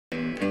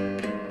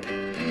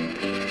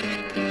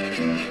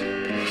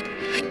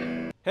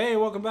Hey,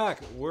 welcome back.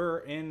 We're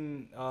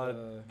in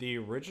the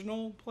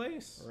original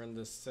place. We're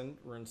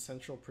in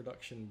Central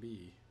Production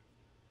B.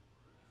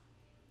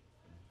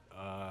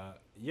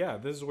 Yeah,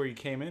 this is where you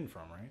came in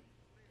from,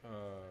 right?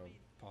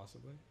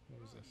 Possibly.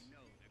 What was this?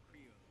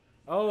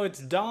 Oh, it's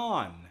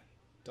Don.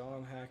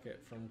 Don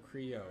Hackett from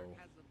Creo.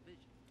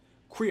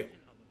 Creo.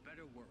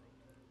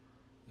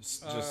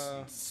 Just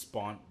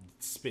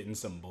spitting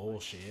some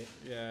bullshit.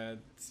 Yeah,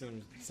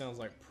 sounds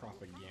like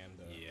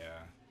propaganda. Yeah.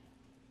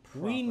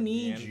 We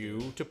need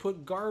you to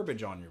put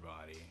garbage on your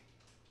body.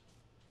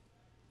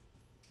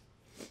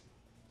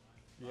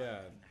 Yeah,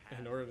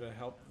 in order to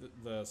help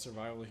the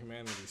survival of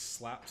humanity,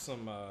 slap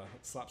some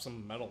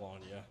metal on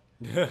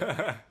you.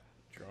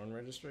 Drone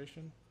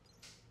registration?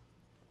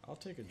 I'll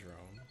take a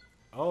drone.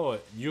 Oh,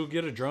 you'll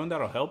get a drone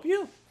that'll help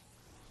you?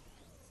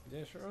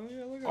 Yeah, sure. Oh,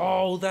 yeah, look at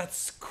Oh,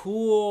 that's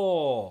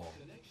cool.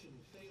 Connection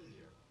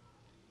failure.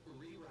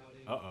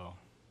 Rerouting. Uh-oh.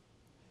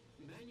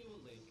 Manual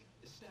link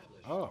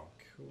established. Oh.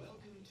 cool. Welcome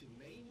to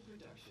main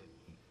production.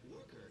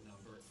 Worker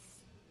number.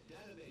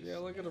 Database. Yeah,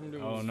 look at him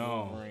doing Oh, his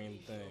no. Wolverine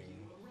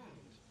thing.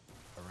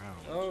 Around.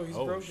 Oh, he's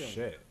broken.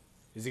 Shit.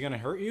 Is he gonna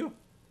hurt you?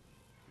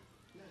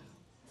 Now,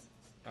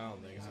 I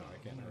don't think so.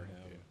 I can't hurt him.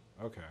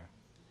 Okay.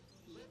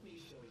 let me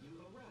show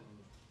you around.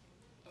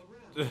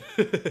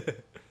 Around.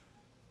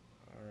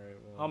 Alright,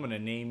 well. I'm gonna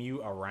name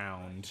you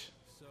Around.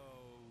 So,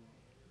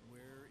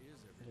 where is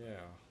everything?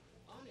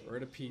 Yeah. Where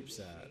the peeps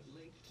at?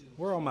 Link to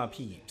Where are my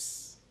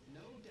peeps? no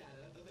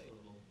data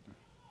available.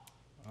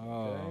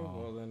 Okay, Oh.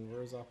 well then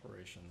where's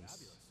operations?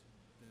 Fabulous.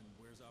 Then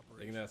where's I think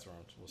operation? that's where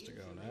I'm supposed to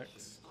go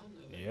next.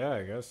 Yeah,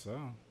 I guess so.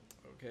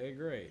 Okay,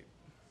 great.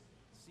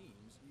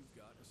 Seems you've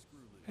got a screw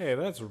loose. Hey,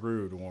 that's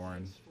rude,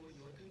 Warren. For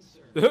your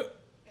concern.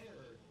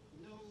 Error.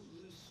 No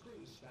loose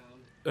screws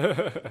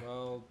found.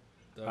 Well,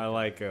 I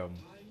like him.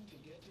 Time to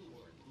get to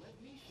work. Let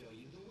me show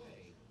you the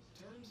way.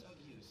 Terms of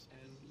use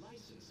and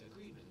license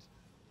agreement.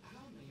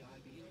 How may I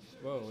be of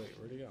service? Whoa, wait,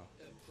 where'd he go?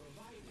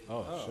 Provided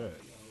Oh, Oh.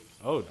 shit.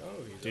 Oh,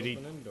 Oh, he's did he?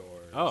 opening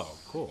doors. Oh,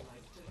 cool.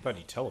 I thought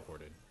he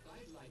teleported.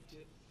 I'd like to.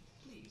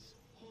 Please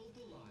hold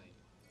the line.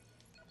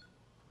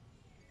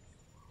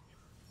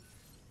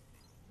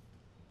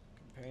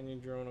 Companion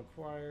drone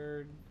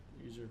acquired.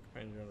 User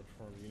companion drone to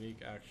perform unique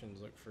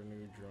actions. Look for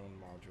new drone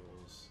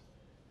modules.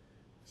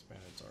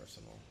 Expand its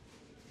arsenal.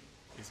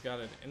 He's got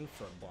an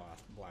infra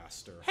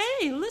blaster.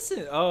 Hey,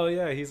 listen. Oh,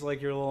 yeah, he's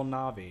like your little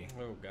Navi.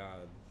 Oh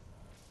god.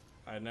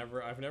 I've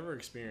never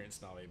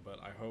experienced Navi, but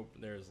I hope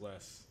there's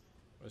less.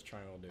 What does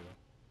triangle do?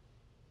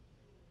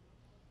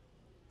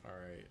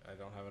 Alright, I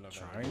don't have enough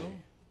Triangle?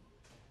 energy.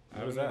 I What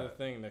have is another that?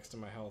 thing next to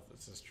my health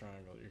that says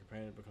triangle. Your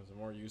companion becomes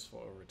more useful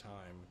over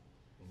time.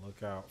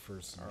 Look out for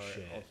some Alright,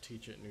 shit. I'll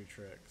teach it new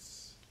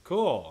tricks.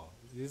 Cool.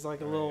 He's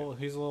like a Alright.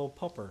 he's a little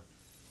pupper.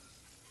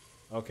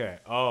 Okay.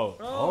 Oh.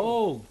 Oh.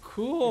 Oh, It shoots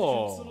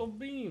cool. little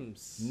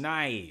beams.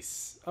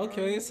 Nice.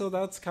 Okay, Alright. so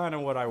that's kind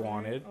of what I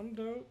wanted. I'm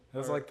dope.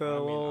 That's Or, like the I mean,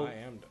 little- I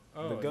am dope.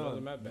 Oh, the gun.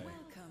 another med bay.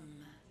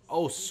 Welcome.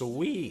 Oh, Is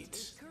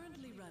sweet.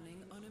 currently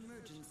running on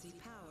emergency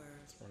power.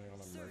 It's running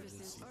on Services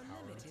emergency are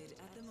power. limited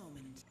at the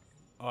moment.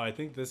 Oh, I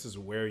think this is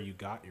where you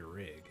got your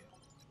rig.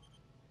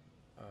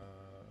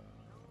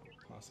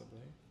 Possibly.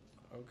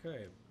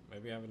 Okay,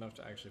 maybe I have enough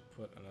to actually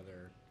put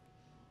another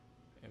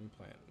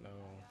implant. No,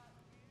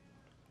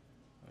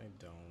 I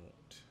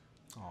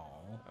don't.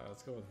 Oh,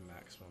 Let's go with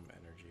maximum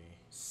energy.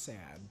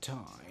 sad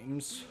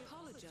times.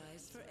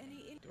 Apologize for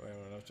any. Do I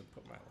have enough to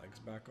put my legs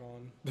back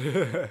on? I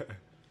have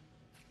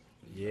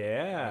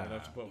Yeah.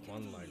 enough to put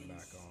one leg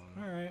back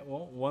on. All right.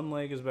 Well, one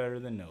leg is better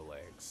than no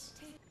legs.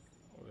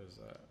 What is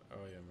that?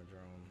 Oh yeah, my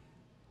drone.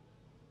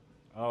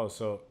 Oh,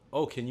 so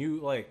can you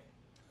like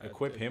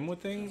equip him with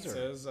It things? Or?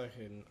 says I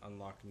can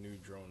unlock new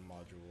drone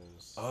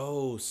modules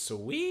Oh, to get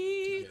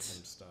sweet. him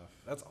stuff.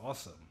 That's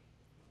awesome.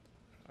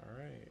 All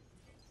right.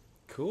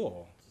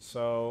 Cool.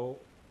 So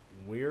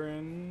we're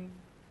in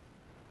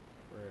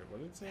Where? What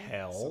did it say?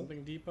 Hell.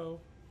 Something depot.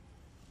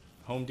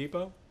 Home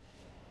Depot.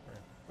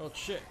 Oh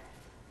shit.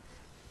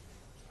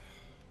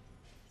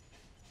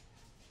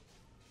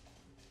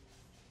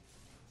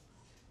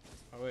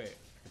 Oh wait,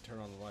 I can turn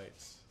on the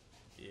lights.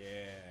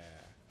 Yeah.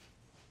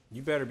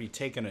 You better be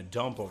taking a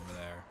dump over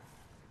there.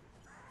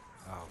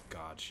 Oh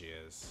God, she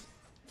is.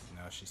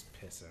 Now she's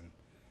pissing.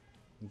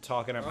 I'm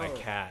talking at my Oh.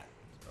 cat.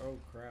 Oh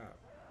crap.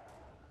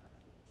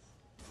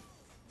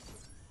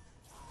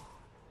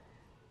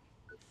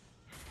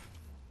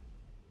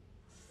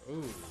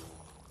 Ooh.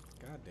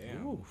 God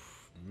damn.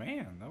 Oof,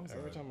 man, that was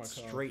Every time I a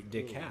call straight ooh,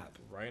 decap.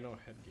 Rhino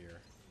headgear.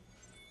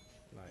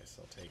 Nice,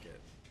 I'll take it.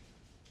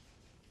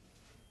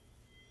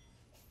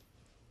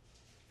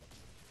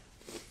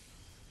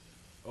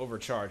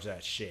 Overcharge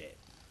that shit.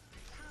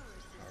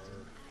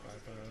 Power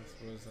bypass.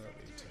 What does that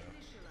lead to?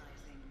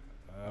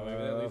 Oh, maybe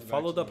that leads back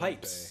Follow to the med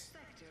pipes.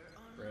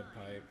 bay. Red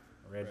pipe.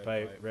 Red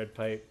pipe, red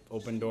pipe,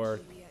 open door.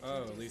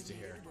 Oh, it leads to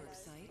here.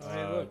 Worksite.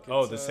 Hey, look,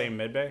 Oh, it's, the same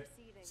mid bay?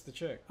 It's the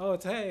chick. Oh,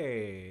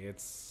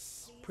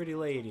 it's pretty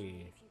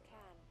lady.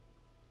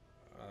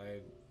 I.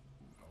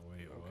 Oh,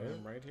 wait, Okay,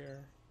 I'm what? right here.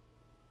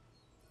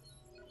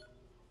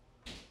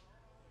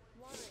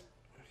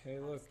 Hey,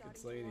 look,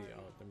 it's Lady.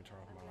 Oh, let me turn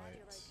off my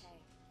lights.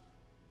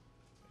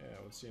 Yeah,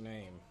 what's your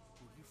name?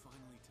 Will you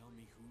finally tell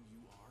me who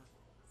you are?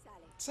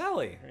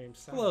 Sally. Her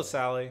name's Hello,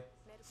 Sally.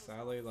 Sally.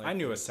 Sally, like I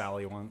knew a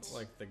Sally once.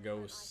 like the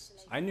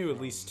ghost, I knew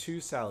at least 2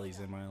 Sallys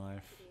in my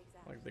life.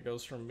 like the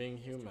ghost from Being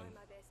Human.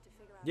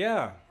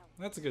 Yeah,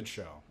 that's a good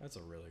show. That's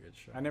a really good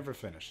show. I never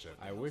finished it.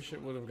 I wish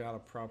it would have got a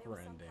proper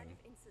ending.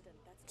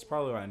 It's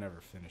probably why I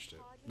never finished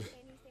it.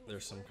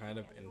 There's some kind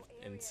of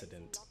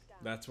incident.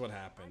 That's what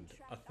happened.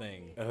 A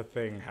thing. A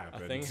thing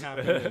happened. A thing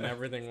happened and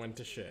everything went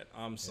to shit.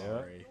 I'm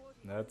sorry.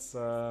 That's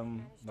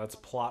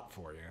plot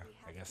for you.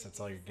 I guess that's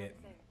all you're getting.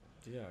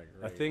 Yeah, A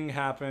great. thing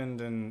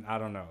happened and I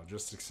don't know,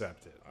 just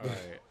accept it.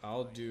 Alright,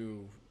 I'll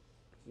do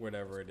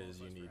whatever it is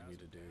you need me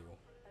to do.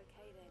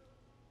 Okay then.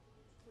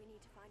 We need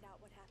to find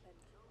out what happened.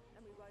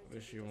 And we won't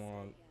Wish just you sit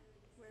want,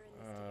 here. We're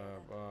in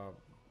this together.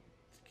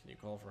 can you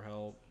call for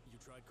help? You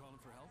tried calling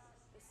for help?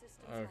 The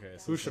system's Okay,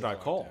 locked Who down. should I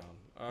call?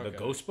 Lockdown. The Okay.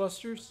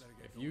 Ghostbusters?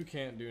 If you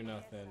can't do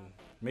nothing,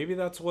 Maybe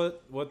that's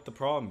what the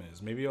problem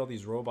is. Maybe all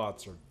these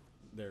robots are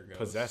there goes.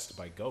 possessed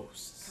by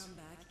ghosts. Come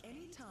back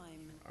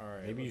anytime.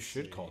 Alright. Maybe you let's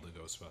should see. call the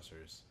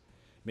Ghostbusters.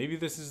 Maybe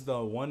this is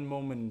the one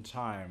moment in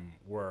time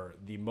where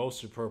the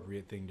most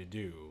appropriate thing to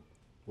do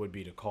would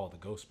be to call the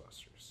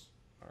Ghostbusters.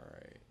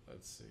 Alright,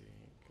 let's see.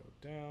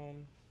 Go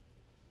down.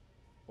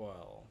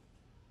 Well,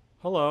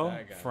 Hello,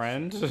 that guy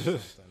friend. said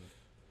something.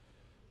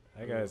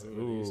 That guy's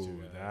Ooh, these ooh,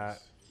 two guys.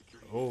 that.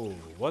 Oh,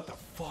 what the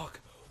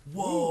fuck?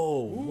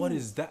 Whoa, what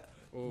is that?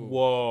 Ooh,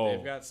 Whoa.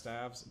 They've got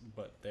staffs,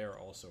 but they're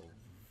also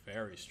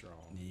very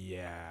strong.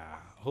 Yeah.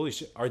 Holy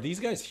shit. Are these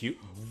guys huge?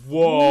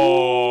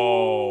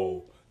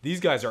 Whoa. These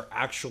guys are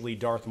actually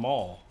Darth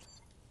Maul.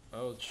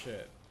 Oh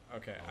shit.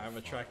 Okay, I've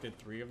attracted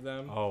 3 of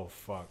them. Oh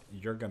fuck.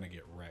 You're gonna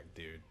get wrecked,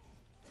 dude.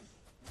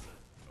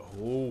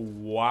 Oh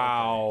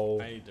wow.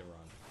 I need to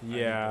run.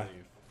 Yeah. I need to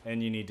leave.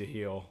 And you need to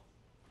heal.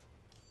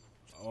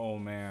 Oh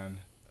man.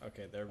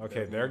 Okay,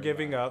 Okay, they're moving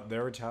giving back. up.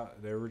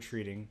 They're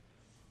retreating.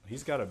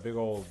 He's got a big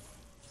old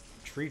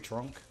tree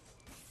trunk.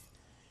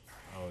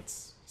 Oh,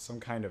 it's some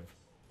kind of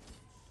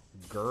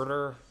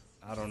girder.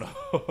 I don't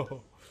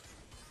know.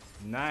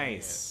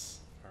 Nice.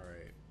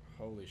 Alright.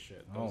 Holy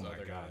shit. Oh Those my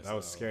other god, guys, that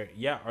was though. scary.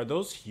 Yeah, are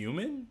those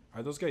human?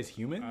 Are those guys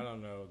human? I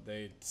don't know.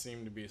 They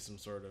seem to be some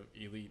sort of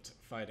elite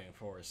fighting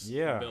force.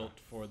 Yeah. Built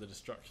for the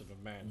destruction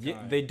of mankind. Yeah,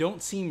 they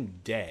don't seem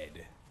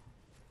dead.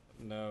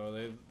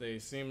 No, they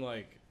seem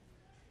like.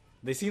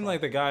 They seem like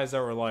the guys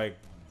that were like,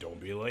 "Don't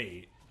be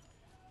late."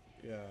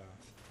 Yeah.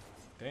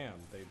 Damn,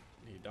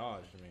 he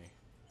dodged me.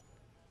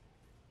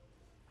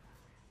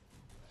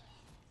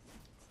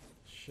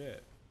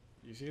 Shit.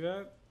 You see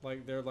that?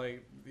 Like, they're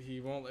like,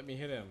 he won't let me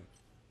hit him.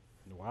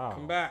 Wow.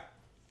 Come back.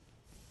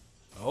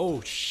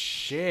 Oh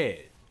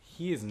shit.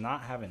 He is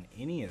not having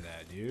any of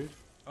that, dude.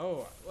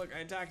 Oh, look, I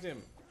attacked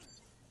him.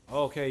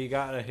 Okay, you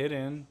got a hit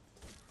in.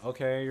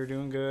 Okay, you're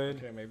doing good.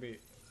 Okay, maybe.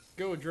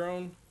 Go,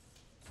 drone.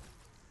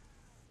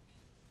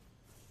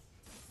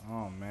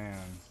 Oh man.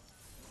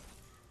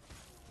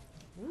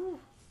 Woo.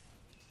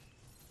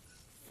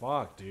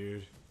 Fuck,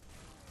 dude.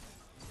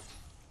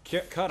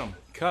 Cut him.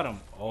 Cut him.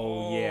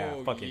 Oh, yeah.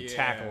 Oh, Fucking yeah.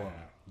 tackle him.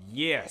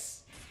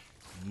 Yes.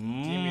 Give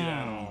me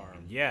that Mm.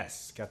 arm.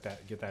 Yes. Get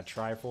that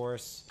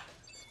Triforce.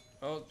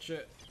 Oh,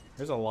 shit.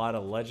 There's a lot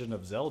of Legend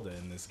of Zelda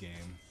in this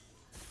game.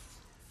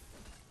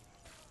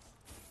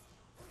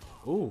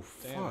 Ooh,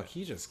 Damn fuck. it.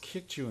 He just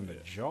kicked you in the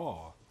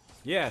jaw.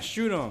 Yeah,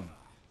 shoot him.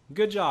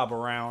 Good job,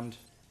 around.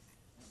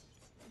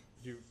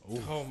 You.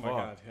 Ooh, Oh, my fuck.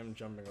 god. Him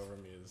jumping over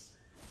me is.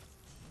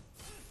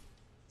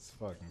 It's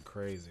fucking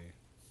crazy.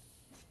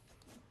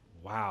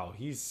 Wow,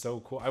 he's so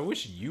cool. I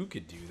wish you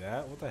could do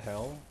that. What the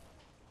hell?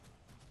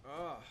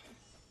 Oh.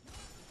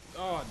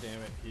 Oh,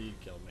 damn it. He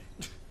killed me.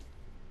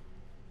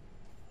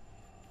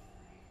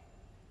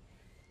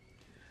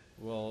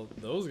 Well,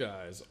 those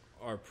guys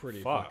are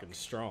pretty Fuck. fucking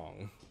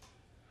strong.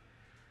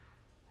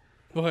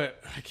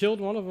 But I killed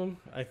one of them.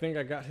 I think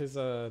I got his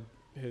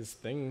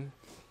thing,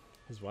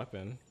 his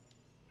weapon.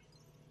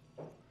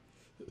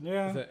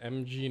 Yeah. The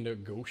MG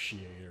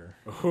Negotiator.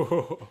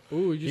 Ooh,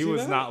 Ooh, did you he see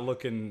was that? not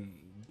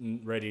looking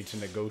ready to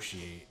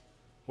negotiate.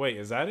 Wait,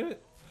 is that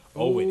it?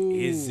 Oh, it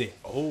is Ooh. it.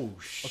 Oh,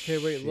 shit.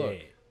 Okay, wait, look.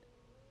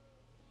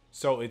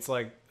 So it's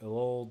like a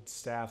little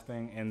staff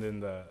thing, and then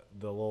the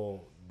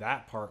little,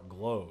 that part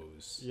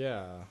glows.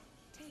 Yeah.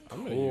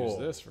 I'm gonna Cool. use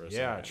this for a second.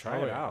 Yeah, try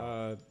it wait,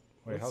 out.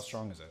 Wait, how what's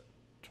strong is it?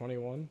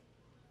 21.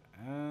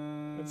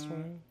 That's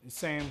fine.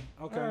 Same.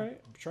 Okay.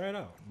 Alright. Try it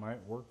out.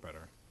 Might work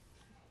better.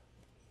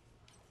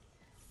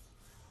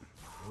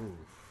 Ooh.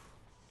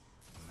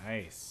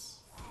 Nice.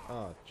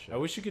 Oh, shit. I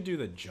wish you could do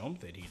the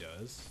jump that he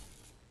does.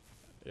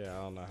 Yeah,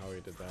 I don't know how he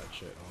did that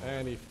shit.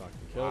 And he fucking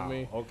killed Wow.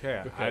 me. Okay,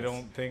 I because-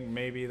 don't think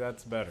maybe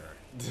that's better.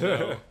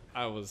 No,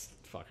 I was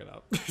fucking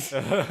up.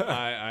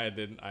 I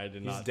did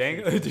He's not.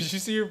 dangling. Did you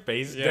see your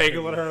face Yeah,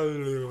 dangling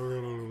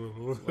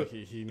Like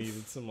he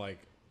needed some like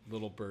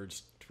little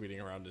birds tweeting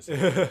around his head.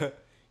 her?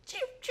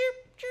 Chirp, chirp,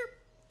 chirp.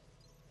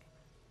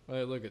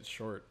 Hey, look, it's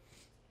short.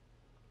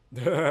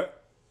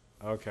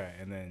 Okay,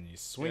 and then you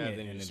swing Yeah, it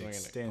then you and it swing and it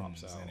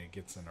extends pops and out. it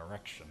gets an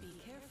erection.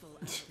 Be careful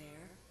out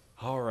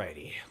there.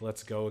 Alrighty,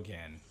 let's go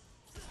again.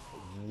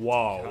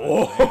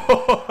 Whoa.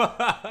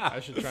 I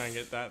should try and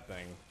get that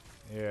thing.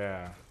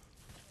 Yeah.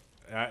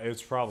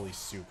 It's probably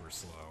super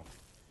slow.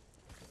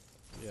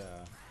 Yeah.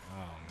 Oh,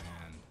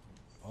 man.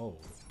 Oh,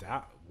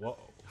 that... Whoa.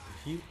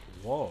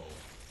 Whoa.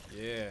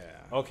 Yeah.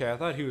 Okay, I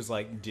thought he was,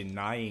 like,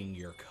 denying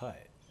your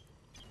cut.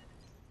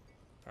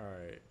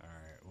 Alright.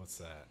 Alright, what's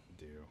that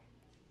do?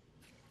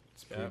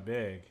 It's pretty Yep.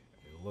 big.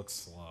 It looks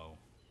slow.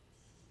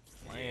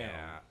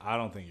 Yeah, I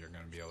don't think you're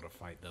going to be able to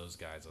fight those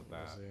guys with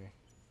Let's that. see.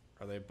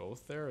 Are they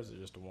both there, or is it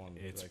just one?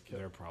 Did It's I kill-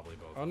 They're probably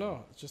both. Oh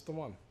no, it's just the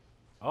one.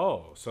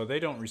 Oh, so they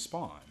don't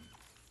respawn.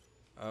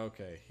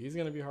 Okay, he's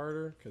gonna be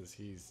harder because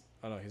he's.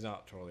 Oh no, he's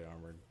not totally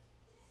armored.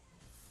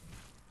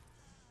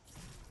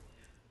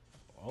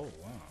 Oh,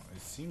 wow.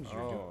 It seems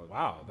you're Oh, doing...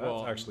 Wow, that's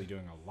well, actually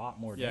doing a lot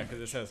more Yeah, damage.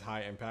 because it says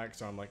high impact,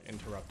 so I'm like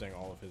interrupting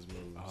all of his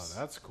moves. Oh,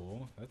 that's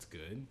cool. That's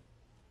good.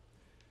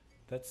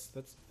 That's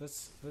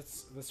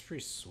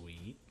pretty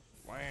sweet.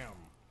 Wham!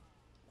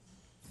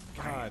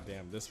 God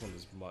damn, this one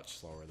is much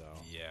slower though.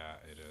 Yeah,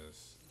 it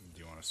is. Do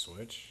you want to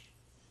switch?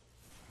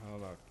 I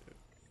don't know.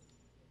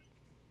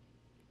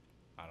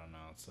 I don't know.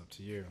 It's up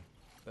to you.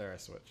 There, I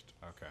switched.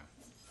 Okay.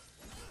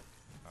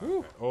 Whew.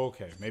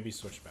 Okay. Okay. Maybe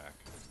switch back.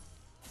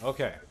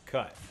 Okay.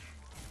 Cut.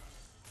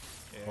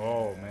 Yeah.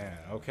 Oh man.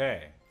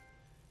 Okay.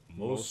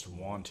 Most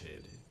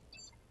wanted.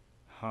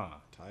 Huh.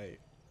 Tight.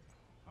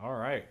 All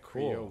right.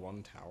 Creo Cool.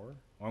 1 tower.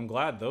 Well, I'm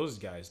glad those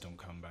guys don't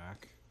come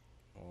back.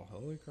 Oh,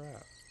 holy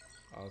crap.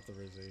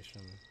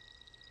 Authorization.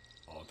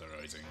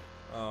 Authorizing.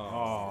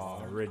 Oh.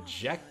 Oh,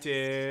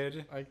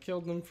 rejected. I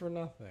killed them for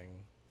nothing.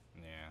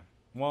 Yeah.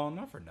 Well,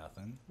 not for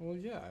nothing. Well,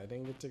 yeah, I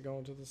didn't get to go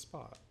into the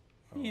spot.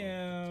 Oh,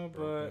 Yeah, it's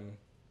but broken.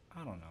 I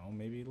don't know.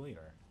 Maybe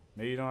later.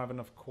 Maybe you don't have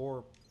enough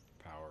core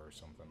power or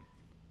something.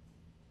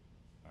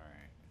 All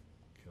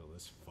right. Kill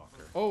this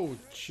fucker. Oh,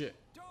 shit.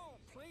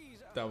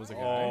 That was a guy.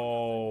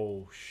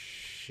 Oh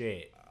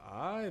shit!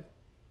 I.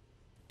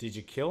 Did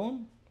you kill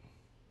him?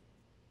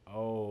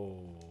 Oh.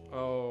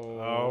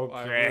 Oh.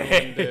 I Okay.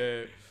 ruined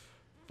it.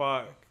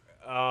 Fuck.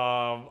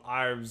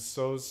 I'm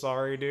so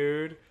sorry,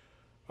 dude.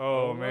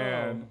 Oh, no.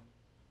 man.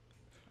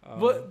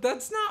 But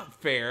that's not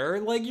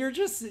fair. Like you're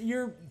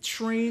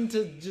trained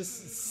to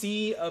just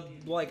see a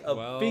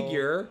Well-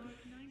 figure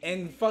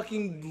and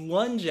fucking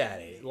lunge at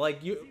it.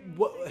 Like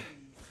what?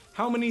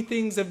 How many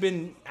things have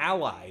been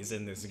allies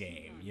in this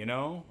game? You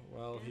know?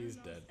 Well, he's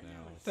dead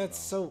now. That's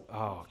so. so.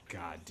 Oh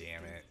god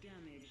damn it.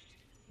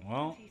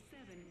 Well,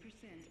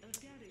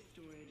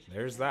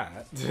 there's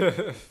that.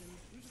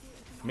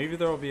 Maybe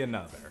there'll be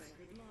another.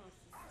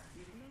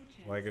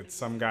 Like it's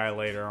some guy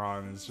later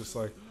on. It's just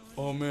like,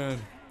 oh man,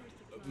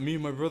 me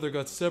and my brother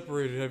got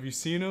separated. Have you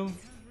seen him?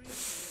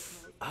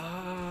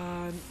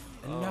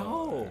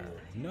 No,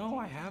 no,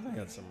 I haven't.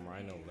 Got some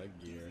rhino leg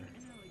gear.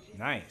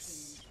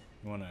 Nice.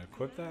 You want to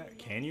equip that?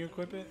 Can you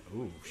equip it?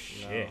 Ooh,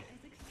 shit.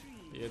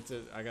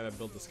 I gotta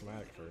build the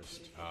schematic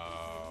first.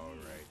 Oh,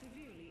 right.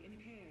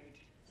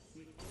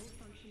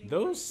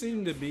 Those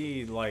seem to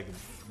be like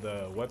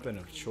the weapon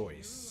of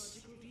choice.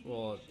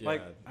 Well, yeah.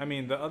 Like, I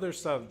mean, the other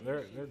stuff,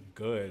 they're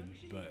good,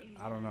 but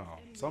I don't know.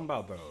 Something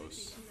about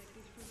those.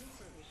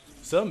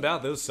 Something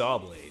about those saw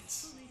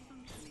blades.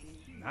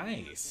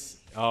 Nice.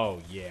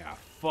 Oh, yeah.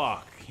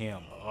 Fuck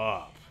him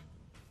up.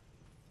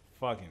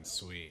 Fucking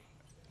sweet.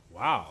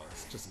 Wow.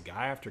 It's just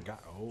guy after guy.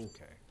 Oh,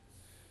 okay.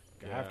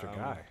 Guy Yeah, after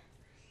guy.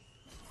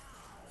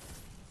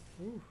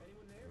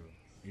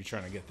 You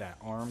trying to get that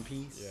arm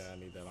piece? Yeah, I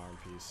need that arm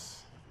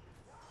piece.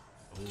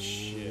 Oh,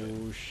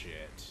 Shit.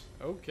 shit.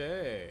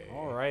 Okay.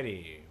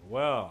 Alrighty.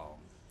 Well,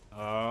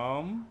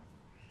 I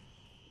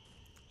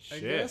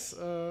shit. guess,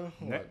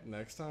 what,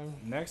 next time?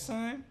 Next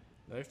time?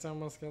 Next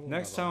time on Skelemetal.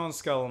 Next time on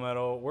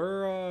Skelemetal,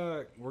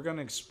 we're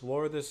gonna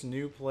explore this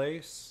new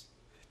place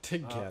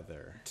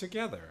Together.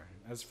 together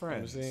as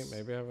friends. See,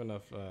 maybe I have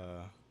enough,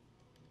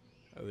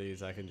 of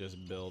these I can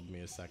just build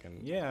me a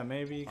second Yeah,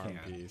 maybe you arm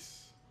can.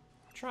 piece.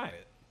 Try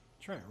it.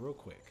 Try it real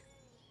quick.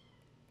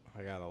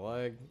 I got a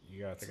leg.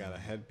 You got I got a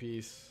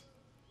headpiece.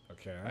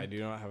 Okay. I do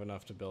not have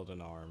enough to build an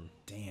arm.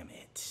 Damn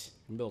it.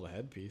 I can build a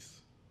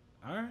headpiece.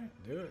 Alright,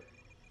 do it.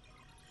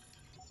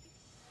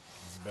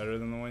 It's better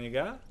than the one you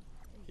got?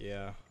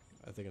 Yeah,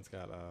 I think it's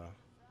got,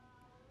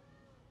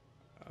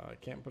 I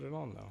can't put it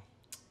on though.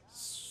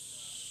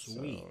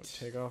 Sweet.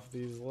 So take off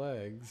these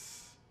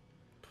legs.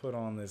 Put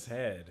on this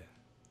head.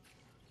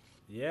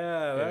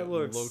 Yeah, that It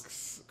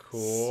looks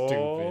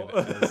cool.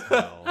 Stupid as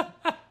hell.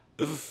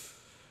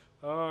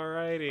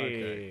 Alrighty.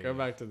 Okay, go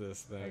back to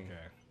this thing.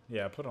 Okay.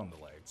 Yeah, put on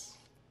the legs.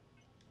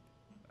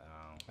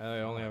 I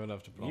only have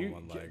enough to put on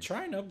one leg.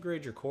 Try and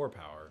upgrade your core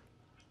power.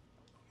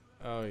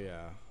 Oh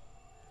yeah.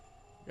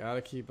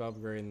 Gotta keep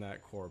upgrading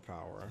that core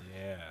power.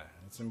 Yeah,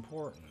 it's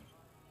important.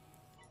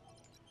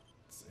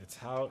 It's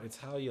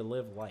how you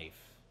live life.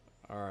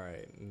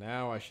 Alright,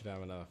 now I should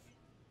have enough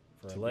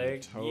For to a be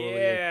leg. totally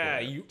Yeah,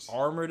 equipped. you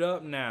armored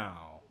up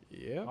now.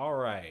 Yeah. All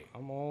right.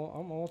 I'm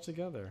all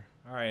together.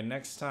 All right.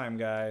 Next time,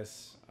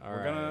 guys,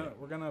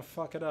 we're gonna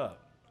fuck it up.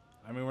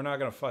 I mean, we're not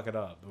gonna fuck it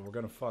up, but we're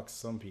gonna fuck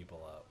some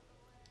people up.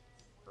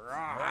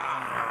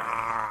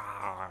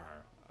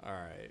 All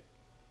right.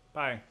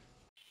 Bye.